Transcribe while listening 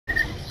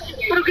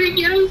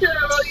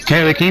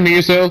Kayla, can you mute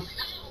yourself?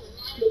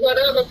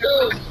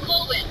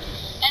 Fluid.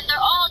 And they're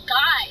all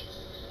guys.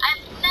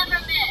 I've never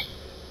met.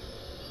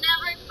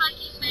 Never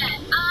fucking met.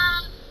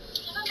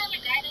 Never met a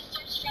guy that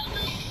starts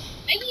struggling.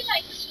 Maybe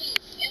like sweet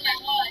in my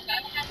life. I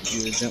would have to. You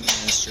a jump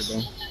master, bro.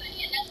 And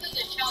that's what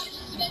their challenge is,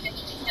 but they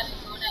just haven't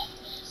grown up.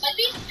 But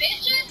these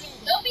bitches,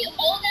 they'll be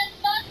old as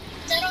fuck,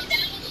 settle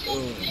down and shit,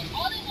 and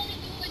all they want to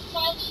do is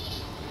call shit.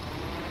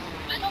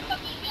 I don't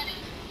fucking get it.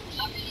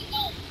 I really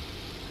don't.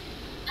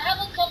 I have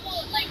a couple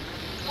of like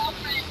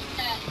girlfriends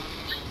that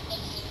I'm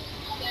close to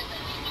with,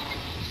 and they never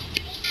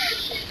do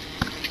shit.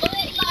 But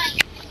like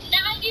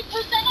 90%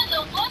 of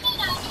the women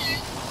out there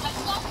are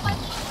so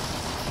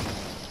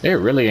fucking. It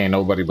really ain't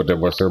nobody but that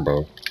boy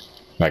Turbo.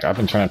 Like I've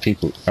been trying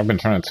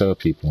to tell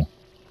people.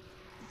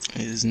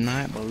 It's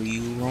not, but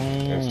you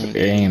wrong. It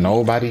ain't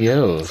nobody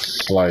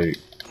else. Like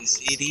Yes,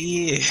 it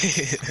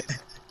is.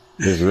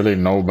 there's really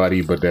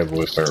nobody but that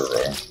boy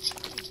Turbo.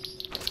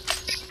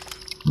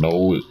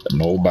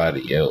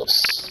 Nobody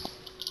else.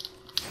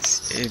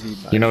 It's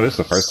everybody. You know, this is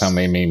the first time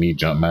they made me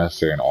jump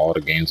master in all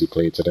the games we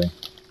played today.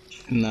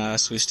 Nah, I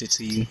switched it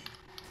to you.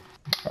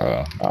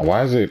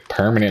 Why is it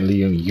permanently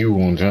you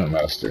on jump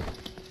master?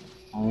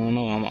 I don't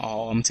know.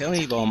 I'm telling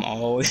you, bro. I'm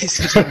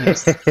always. I'm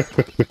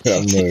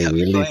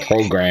really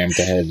programmed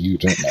to have you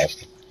jump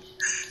master.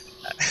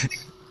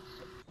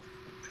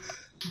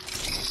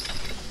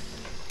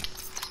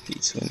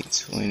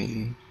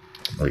 P2020.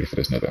 Ready for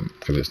this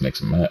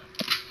next map.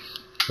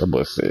 That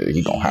boy said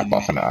he gonna hop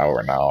off in an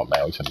hour now,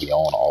 man. We finna be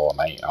on all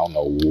night. I don't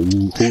know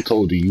who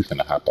told you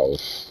finna hop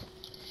off.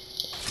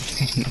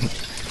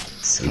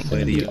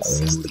 Somebody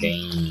else. On the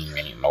game.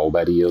 Ain't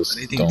nobody else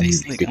They think gonna they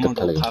slick. get I'm to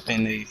gonna play. go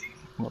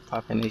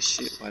pop in they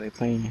shit while they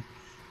playing.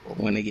 Or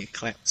when they get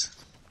clapped.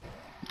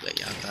 But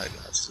y'all thought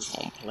y'all just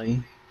gonna play.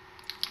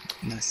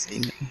 Not say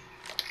nothing.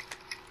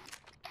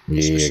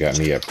 Yeah, got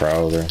me a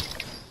Prowler.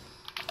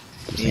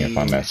 Just need to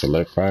find that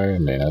select fire,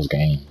 and then that's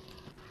game.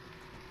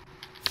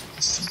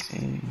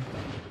 Okay.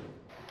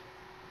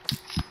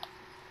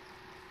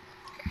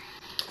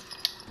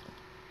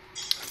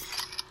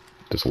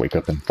 Just wake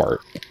up and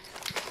fart.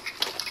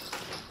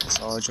 That's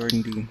all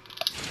Jordan do.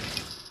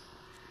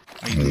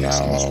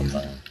 No,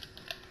 man.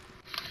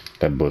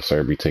 That boy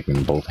sir be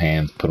taking both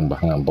hands, put them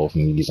behind both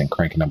knees, and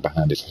cranking them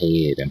behind his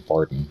head and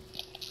farting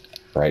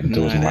right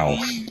into his mouth.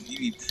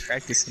 You be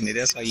practicing it.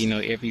 That's why you know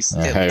every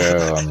step.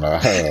 Hell no.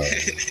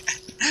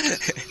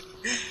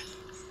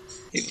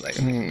 He's like,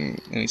 let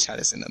me try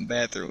this in the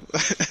bathroom.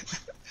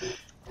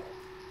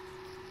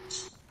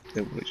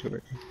 That boy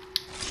Jordan.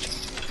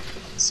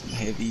 Some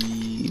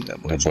heavy.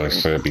 That boy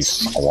sir be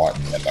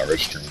squatting in the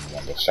restroom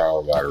when the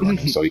shower water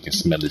running so he can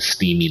smell his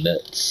steamy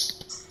nuts.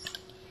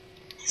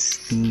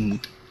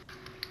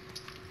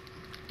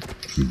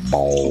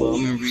 Ball. Well, I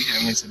remember we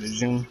had went to the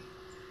gym.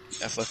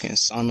 That fucking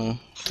sauna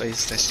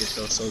place. That shit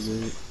felt so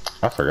good.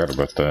 I forgot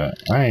about that.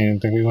 I didn't even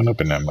think we went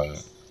up in that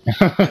mud.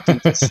 I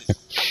think that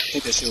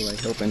shit was like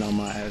helping on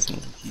my asthma.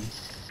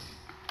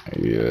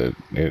 Yeah,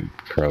 it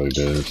probably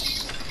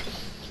does.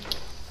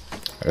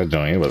 That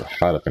joint, it was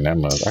hot up in that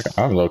mud.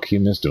 I low key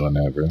miss doing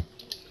that, bro.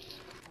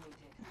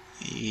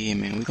 Yeah,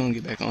 man, we gonna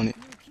get back on it.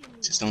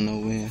 Just don't know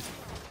when.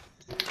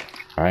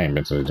 I ain't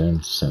been to the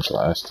gym since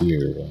last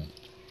year, bro.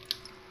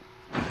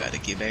 We gotta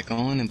get back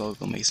on and both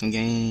gonna make some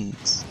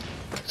games.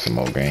 Some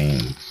more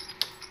games.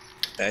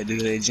 Gotta do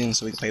that gym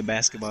so we can play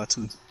basketball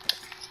too.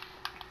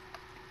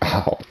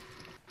 Oh.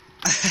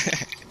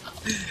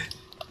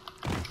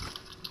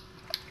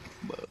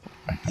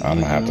 I'm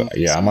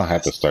gonna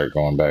have to start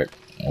going back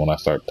when I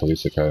start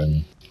police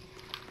academy.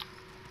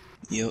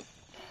 Yep.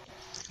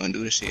 Gonna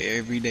do this shit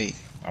every day.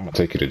 I'm gonna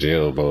take you to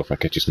jail, bro, if I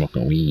catch you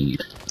smoking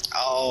weed.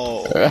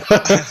 Oh. Nah,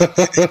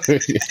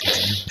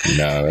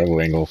 that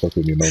boy ain't gonna fuck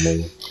with me no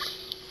more.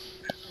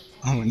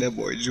 Oh, that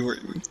boy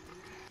Jordan.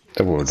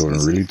 That boy Jordan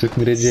really took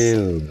me to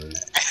jail.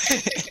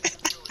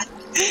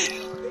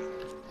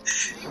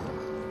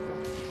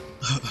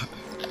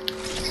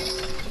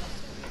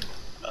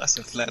 That's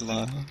a flat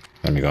line, huh?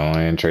 Let me go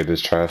ahead and trade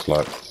this trash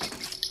lot.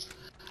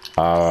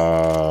 There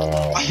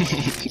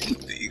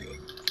you go.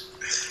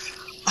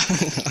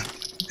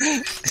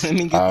 Let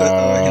me get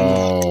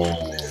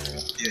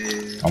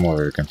yeah. I'm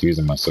over here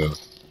confusing myself.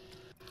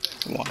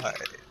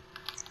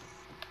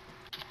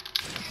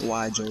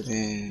 Why,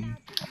 Jordan?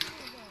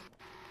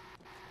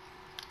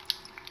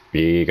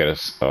 Yeah, you gotta.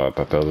 I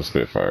thought that was a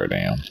Spitfire,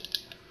 damn.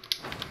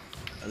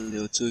 A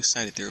little too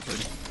excited there,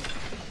 buddy.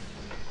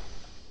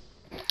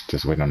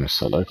 Just waiting on the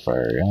select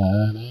fire.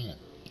 God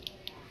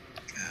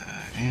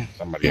damn.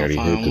 Somebody already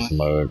hit this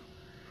mug.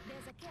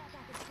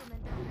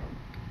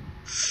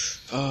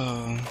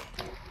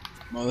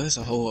 Bro, there's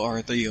a whole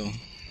R3O.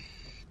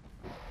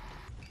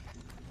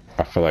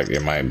 I feel like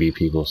there might be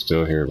people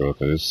still here, bro,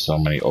 because there's so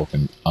many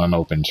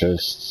unopened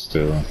chests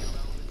still.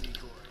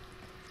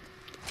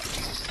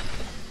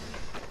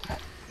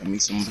 Got me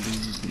some blue.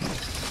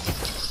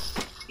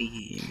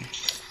 Yeah.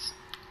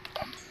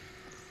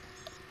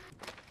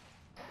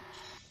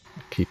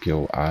 Keep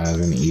your eyes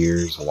and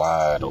ears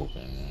wide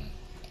open.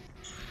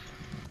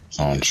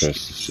 Basically, I don't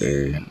trust this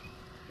area.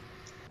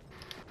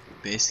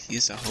 Basically,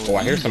 it's a whole. Oh,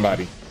 I hear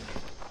somebody.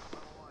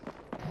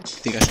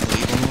 Think I should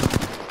leave him?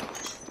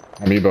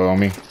 Amiibo on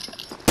me.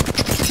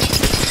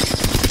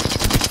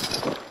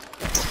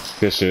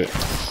 Good shit.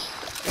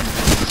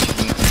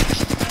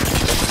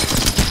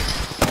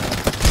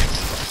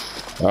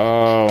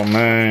 Oh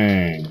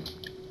man.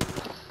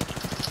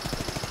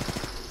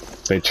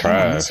 They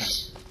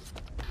trash.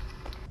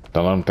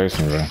 Don't let them thirst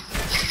me, bro.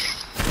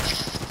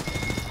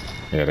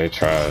 Yeah, they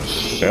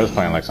trash. They was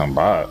playing like some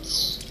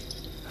bots.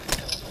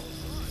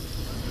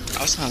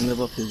 I was trying to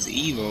live up his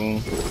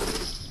Evo.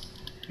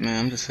 Man,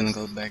 I'm just finna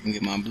go back and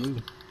get my blue.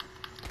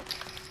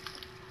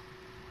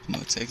 It's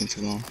not taking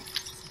too long.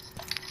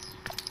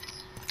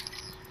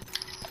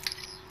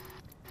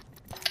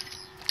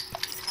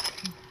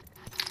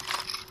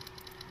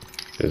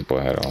 This boy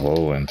had a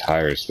whole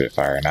entire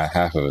Spitfire. Not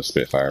half of a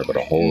Spitfire, but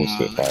a whole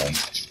Spitfire.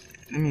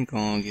 Let me go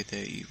and get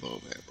that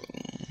Evo back, bro.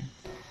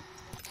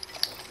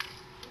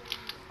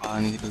 All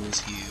I need to do is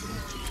heal.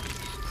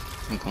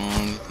 I'm going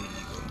to get the Evo.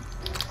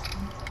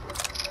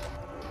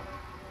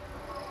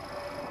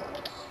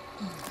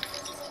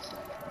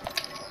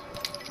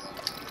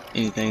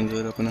 Anything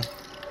good up in there?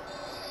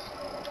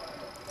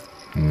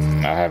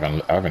 I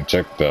haven't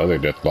checked the other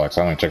death blocks.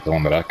 I only checked the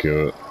one that I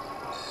killed.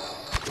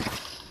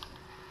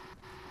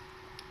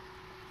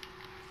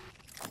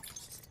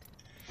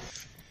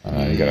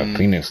 You got a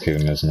Phoenix kit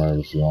in this mode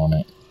if you want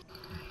it.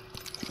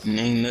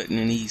 Ain't nothing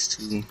in these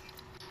two.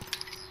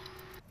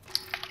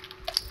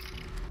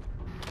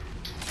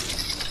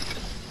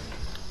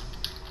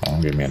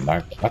 Don't give me a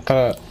knock. I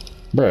thought,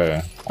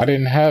 bruh, I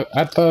didn't have.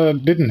 I thought I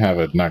didn't have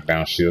a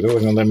knockdown shield. It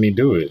wasn't letting me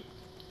do it.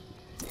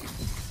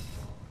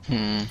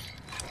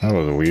 That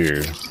was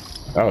weird.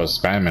 I was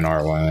spamming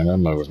R1 and that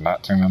mode was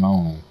not turning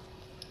on.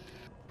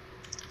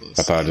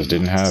 I thought I just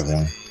didn't have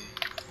one.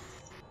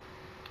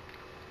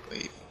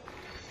 Wait.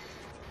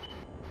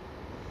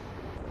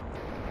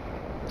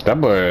 That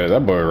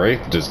boy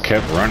Wraith just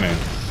kept running.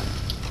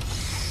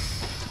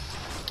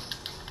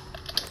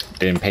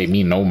 Didn't pay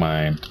me no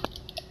mind.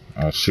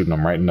 I was shooting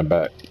him right in the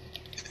back.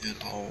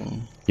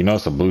 You know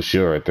it's a blue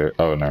shield right there.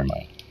 Oh, never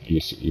mind.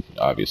 You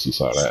obviously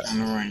saw that.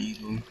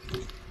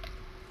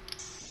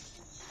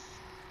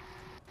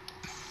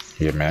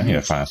 Yeah, man, I need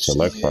to find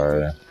select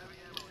fire.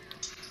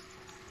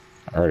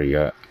 I already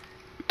got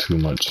too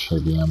much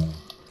heavy ammo.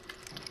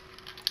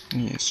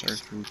 Yeah,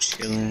 circle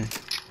chilling.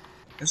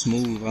 Let's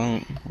move. I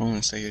don't want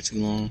to stay here too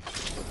long.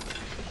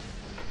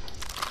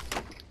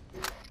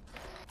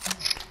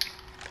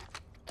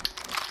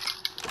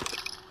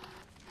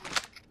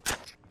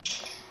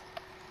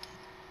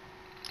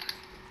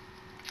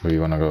 Where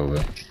you wanna go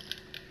with?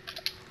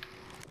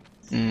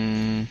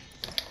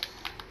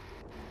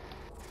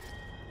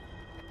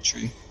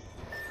 Tree.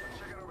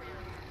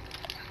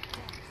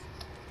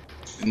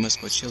 We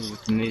must go chill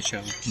with the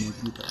nature.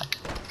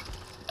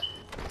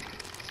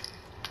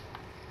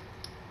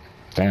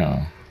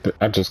 Damn,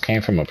 I just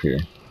came from up here.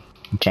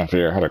 I'm trying to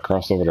figure out how to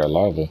cross over that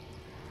lava.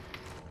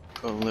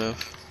 Go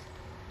left.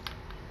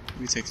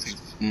 We take the.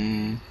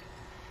 You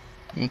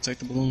wanna take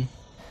the balloon?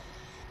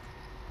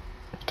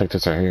 Take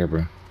this right here,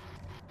 bro.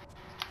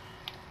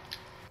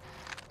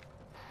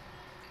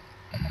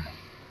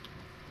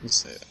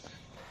 What's that?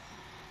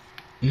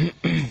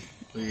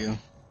 Oh yeah.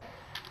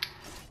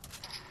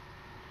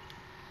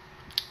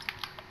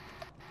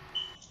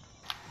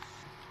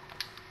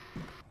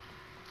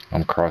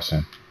 I'm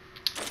crossing.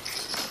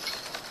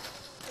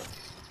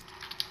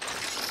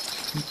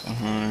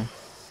 Behind.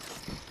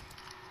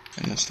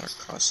 And then start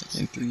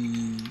crossing in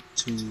 3,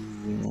 2,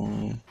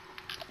 1.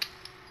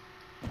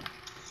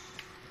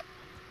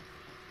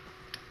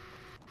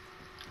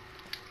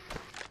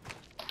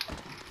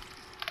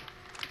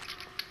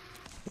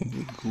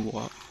 We go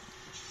up.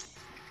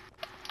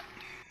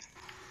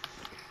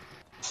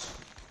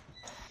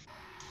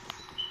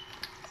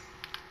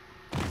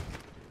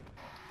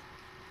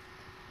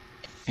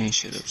 Ain't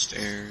shit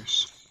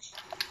upstairs.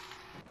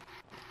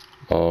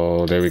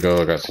 Oh, there we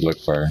go. I got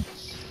select fire.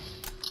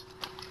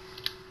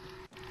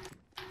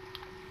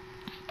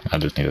 I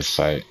just need a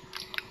sight.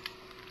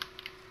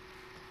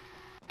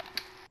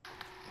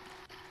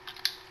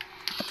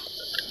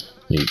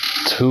 Need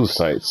 2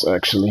 sights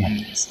actually.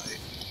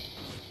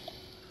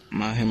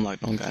 My Hemlock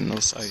don't got no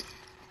sight.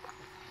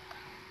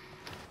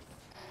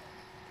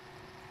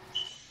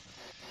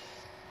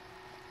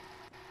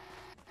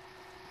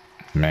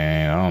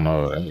 Man, I don't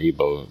know. That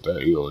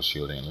Evo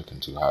shield ain't looking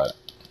too hot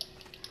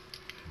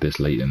this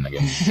late in the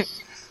game.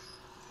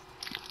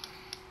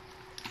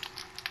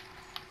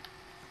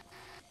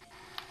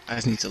 I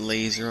just need to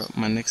laser up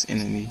my next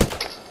enemy.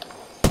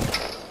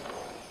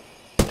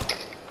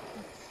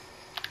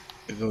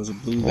 It goes a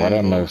blue. Why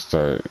that must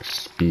start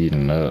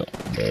speeding up,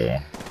 bro?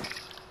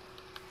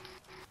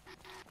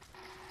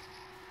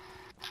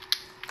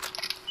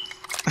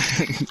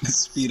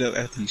 Speed up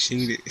after you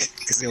shoot it,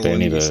 because they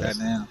need to shut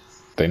down.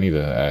 They need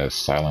to add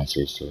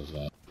silencers to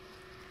that.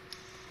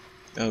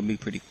 That would be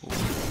pretty cool.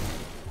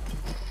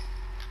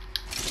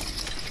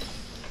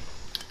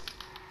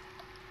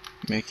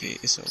 Make it.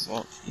 It's a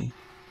vault key.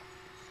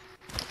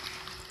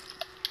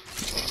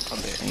 I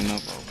bet ain't no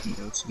vault we can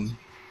go to.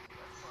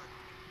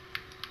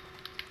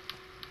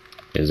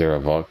 Is there a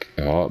vault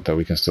that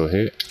we can still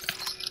hit?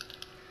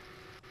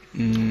 I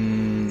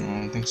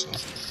don't think so.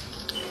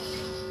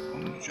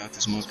 I'm gonna drop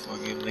this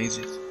motherfucker, get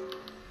lazy.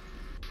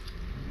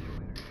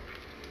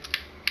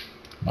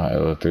 My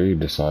L3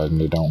 deciding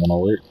they don't want to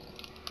work.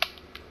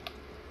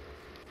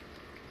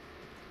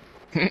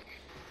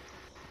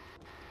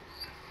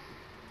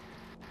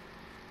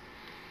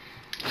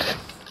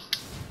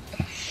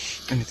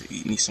 I need to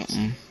eat me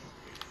something.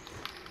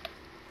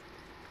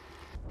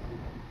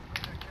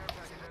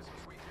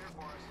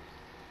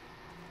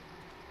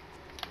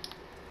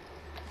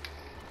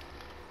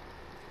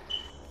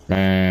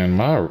 Man,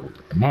 my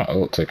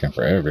ult taking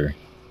forever.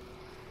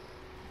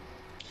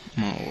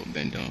 My ult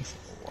been done for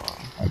a while.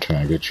 I'm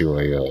trying to get you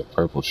a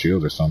purple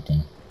shield or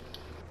something.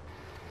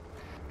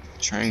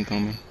 Train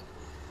coming.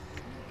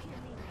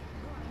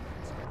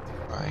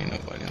 Probably ain't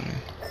nobody on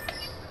there.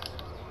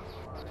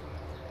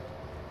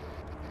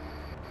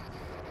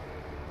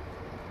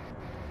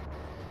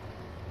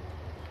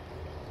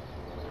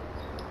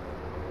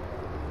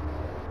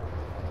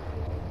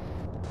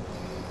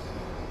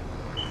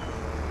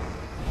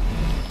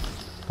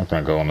 I'm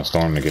gonna go on the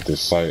storm to get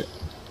this site.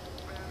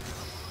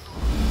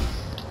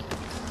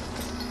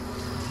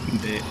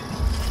 Bet.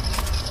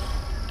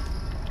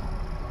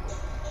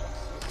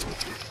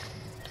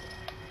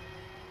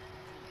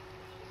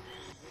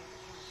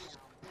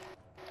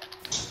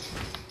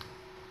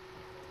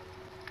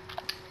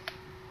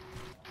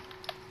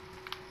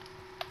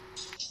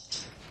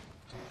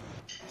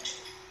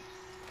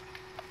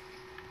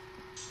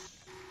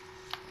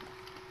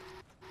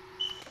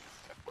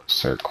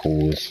 Sir,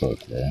 cool as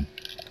fuck, bro.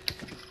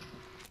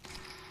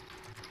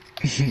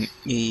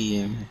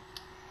 Yeah, man.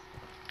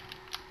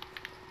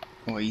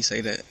 Why you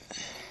say that?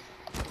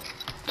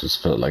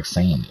 Just felt like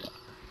saying it.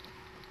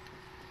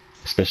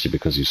 Especially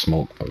because you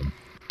smoke, bro.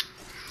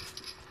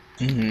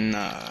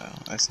 Nah,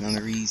 that's not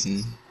a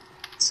reason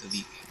to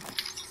be.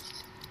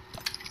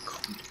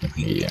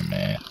 Yeah,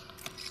 man.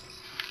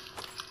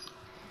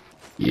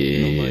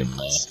 Yeah,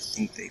 man.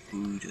 Think they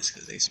cool just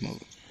because they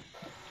smoke.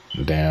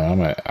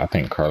 Damn, I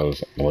think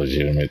Carlos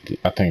legitimate.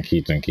 I think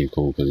he think he's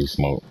cool because he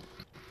smoke.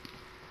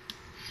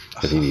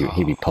 Cause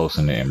he be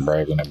posting it and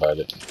bragging about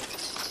it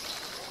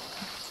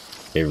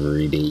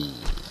every day.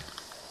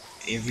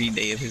 Every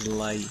day of his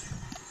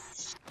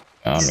life.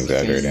 I'm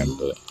exaggerating,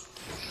 but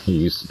he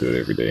used to do it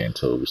every day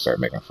until we start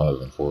making fun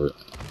of him for it.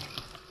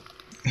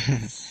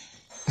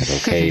 Like,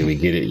 okay, we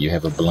get it. You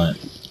have a blunt.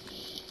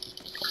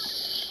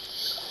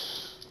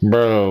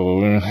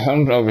 Bro,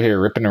 I'm over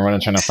here ripping and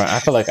running trying to find. I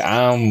feel like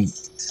I'm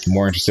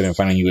more interested in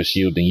finding you a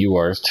shield than you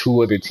are. It's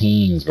two other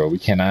teams, bro. We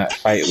cannot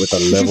fight with a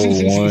level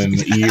 1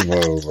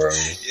 Evo, bro.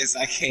 Yes,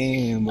 I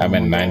can. I'm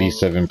at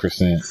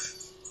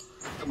 97%.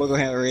 I'm gonna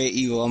have red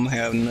Evo. I'm gonna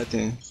have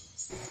nothing.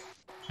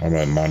 I'm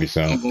at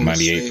 97,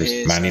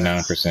 98%,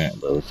 99%,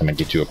 bro. We're gonna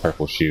get you a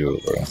purple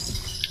shield, bro.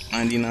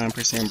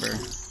 99%, bro.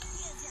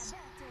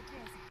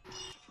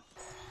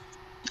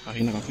 Oh,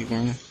 he not gonna keep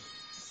running?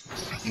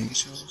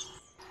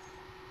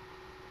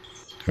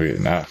 We're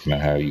not gonna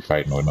have you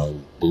fighting with no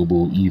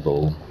boo-boo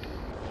Evo.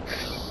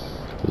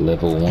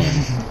 Level 1.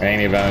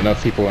 Ain't even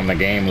enough people in the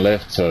game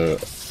left to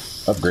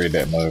upgrade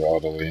that mug all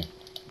the way.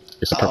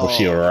 It's a purple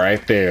shield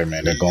right there,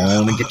 man. They're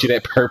going to get you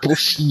that purple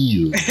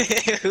shield.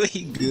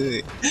 We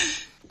good.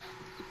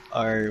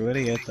 Alright, what do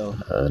you got though?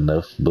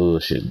 Enough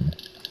bullshitting.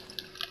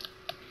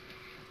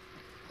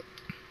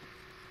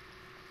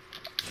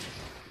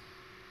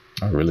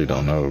 I really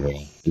don't know, bro.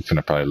 I'm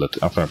finna probably let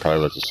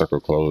the circle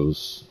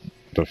close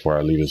before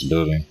I leave this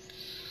building.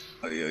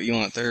 Oh yeah, you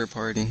want third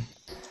party?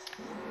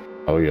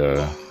 Oh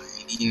yeah.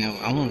 You know,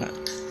 I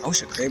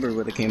wish a Kraber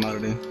would have came out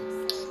of there.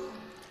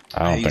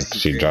 I don't think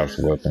she drops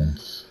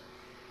weapons.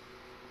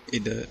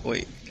 It does.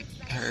 Wait,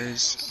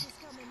 hers?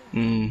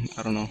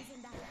 I don't know.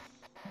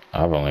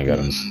 I've only got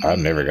I've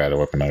never got a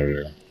weapon out of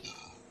there.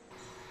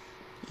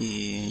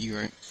 Yeah, you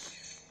right.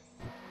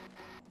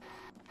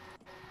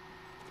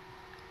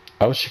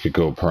 I wish you could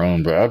go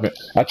prone, but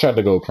I tried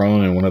to go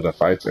prone in one of the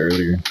fights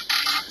earlier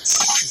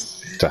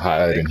to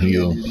hide and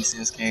heal.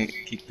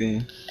 Kicked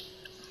in.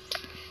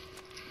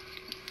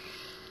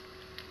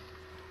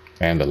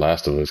 And The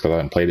Last of Us, because I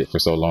haven't played it for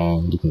so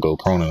long. You can go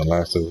prone in The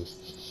Last of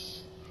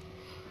Us.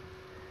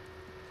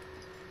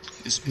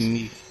 It's be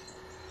me.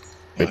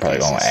 They probably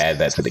gonna add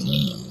that to the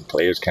game.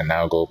 Players can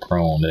now go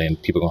prone, and then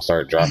people gonna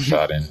start drop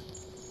shotting.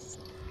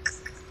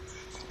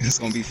 It's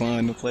gonna be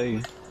fun to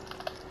play.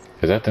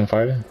 Is that them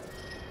fighting?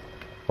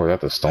 Or is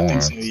that the storm? I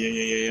think so.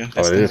 Yeah.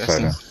 Oh, it is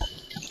fighting.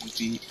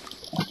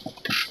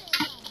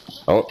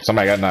 Oh,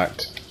 somebody got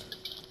knocked.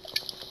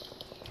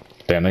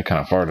 Damn, they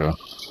kind of far though.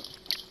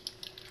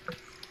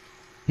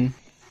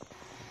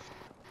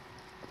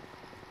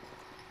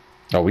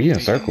 Oh, we in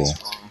circle.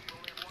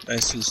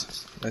 That's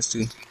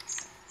two.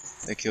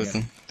 They killed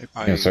them. They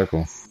probably in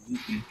circle.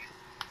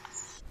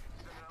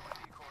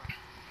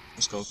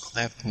 Let's go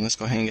clap them. Let's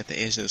go hang at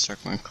the edge of the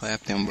circle and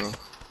clap them, bro.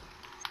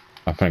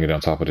 I'm gonna get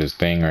on top of this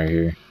thing right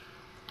here.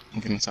 I'm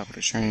getting on top of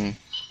the train.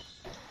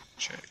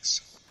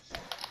 Tracks.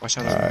 Watch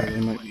out, Alright.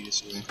 it might be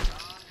this way.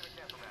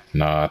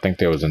 No, I think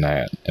there was in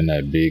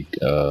that big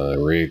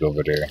rig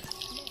over there.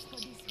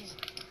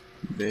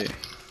 Bet.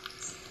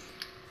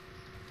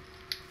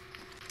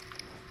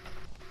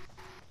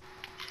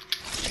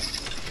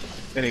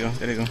 There they go,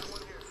 there they go.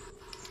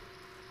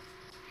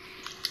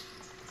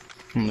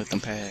 I'm gonna let them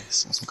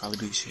pass on some Call of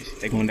Duty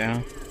shit. They going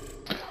down?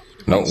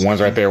 No,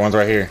 one's right there, one's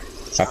right here.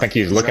 I think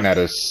he's looking at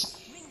us.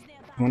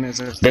 One is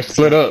there. They're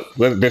split up.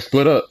 They're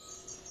split up.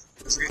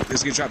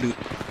 Let's get drop, dude.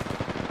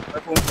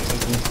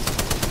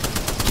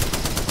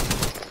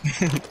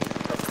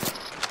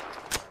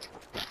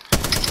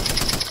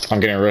 I'm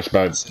getting rushed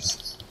by.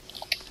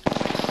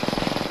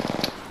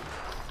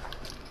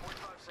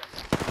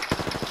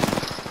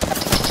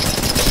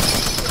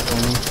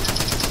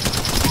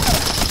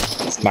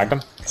 Knocked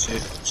him.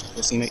 Shit.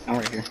 Let's see, mate. I'm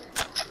right here.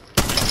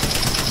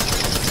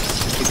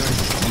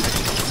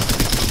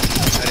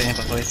 Try to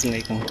amplify his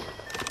teammate. Come on.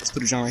 Let's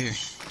put a John right here.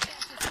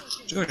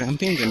 Jordan, I'm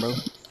pinging, bro.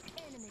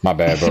 My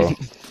bad, bro.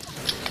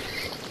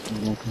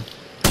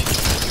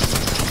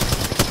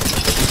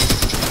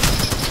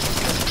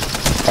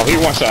 Oh, he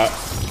one shot.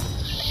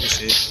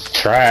 That's it.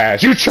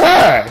 Trash. You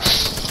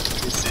trash.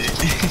 That's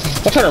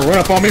it. Don't try to run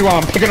up on me while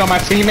I'm picking on my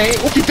teammate.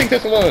 What do you think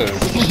this was?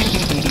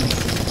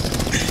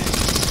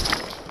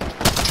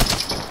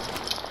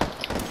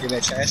 Get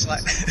that trash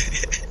like.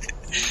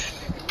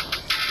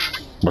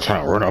 Don't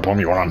try to run up on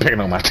me while I'm picking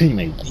on my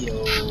teammate.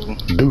 Yo.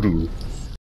 Doo doo.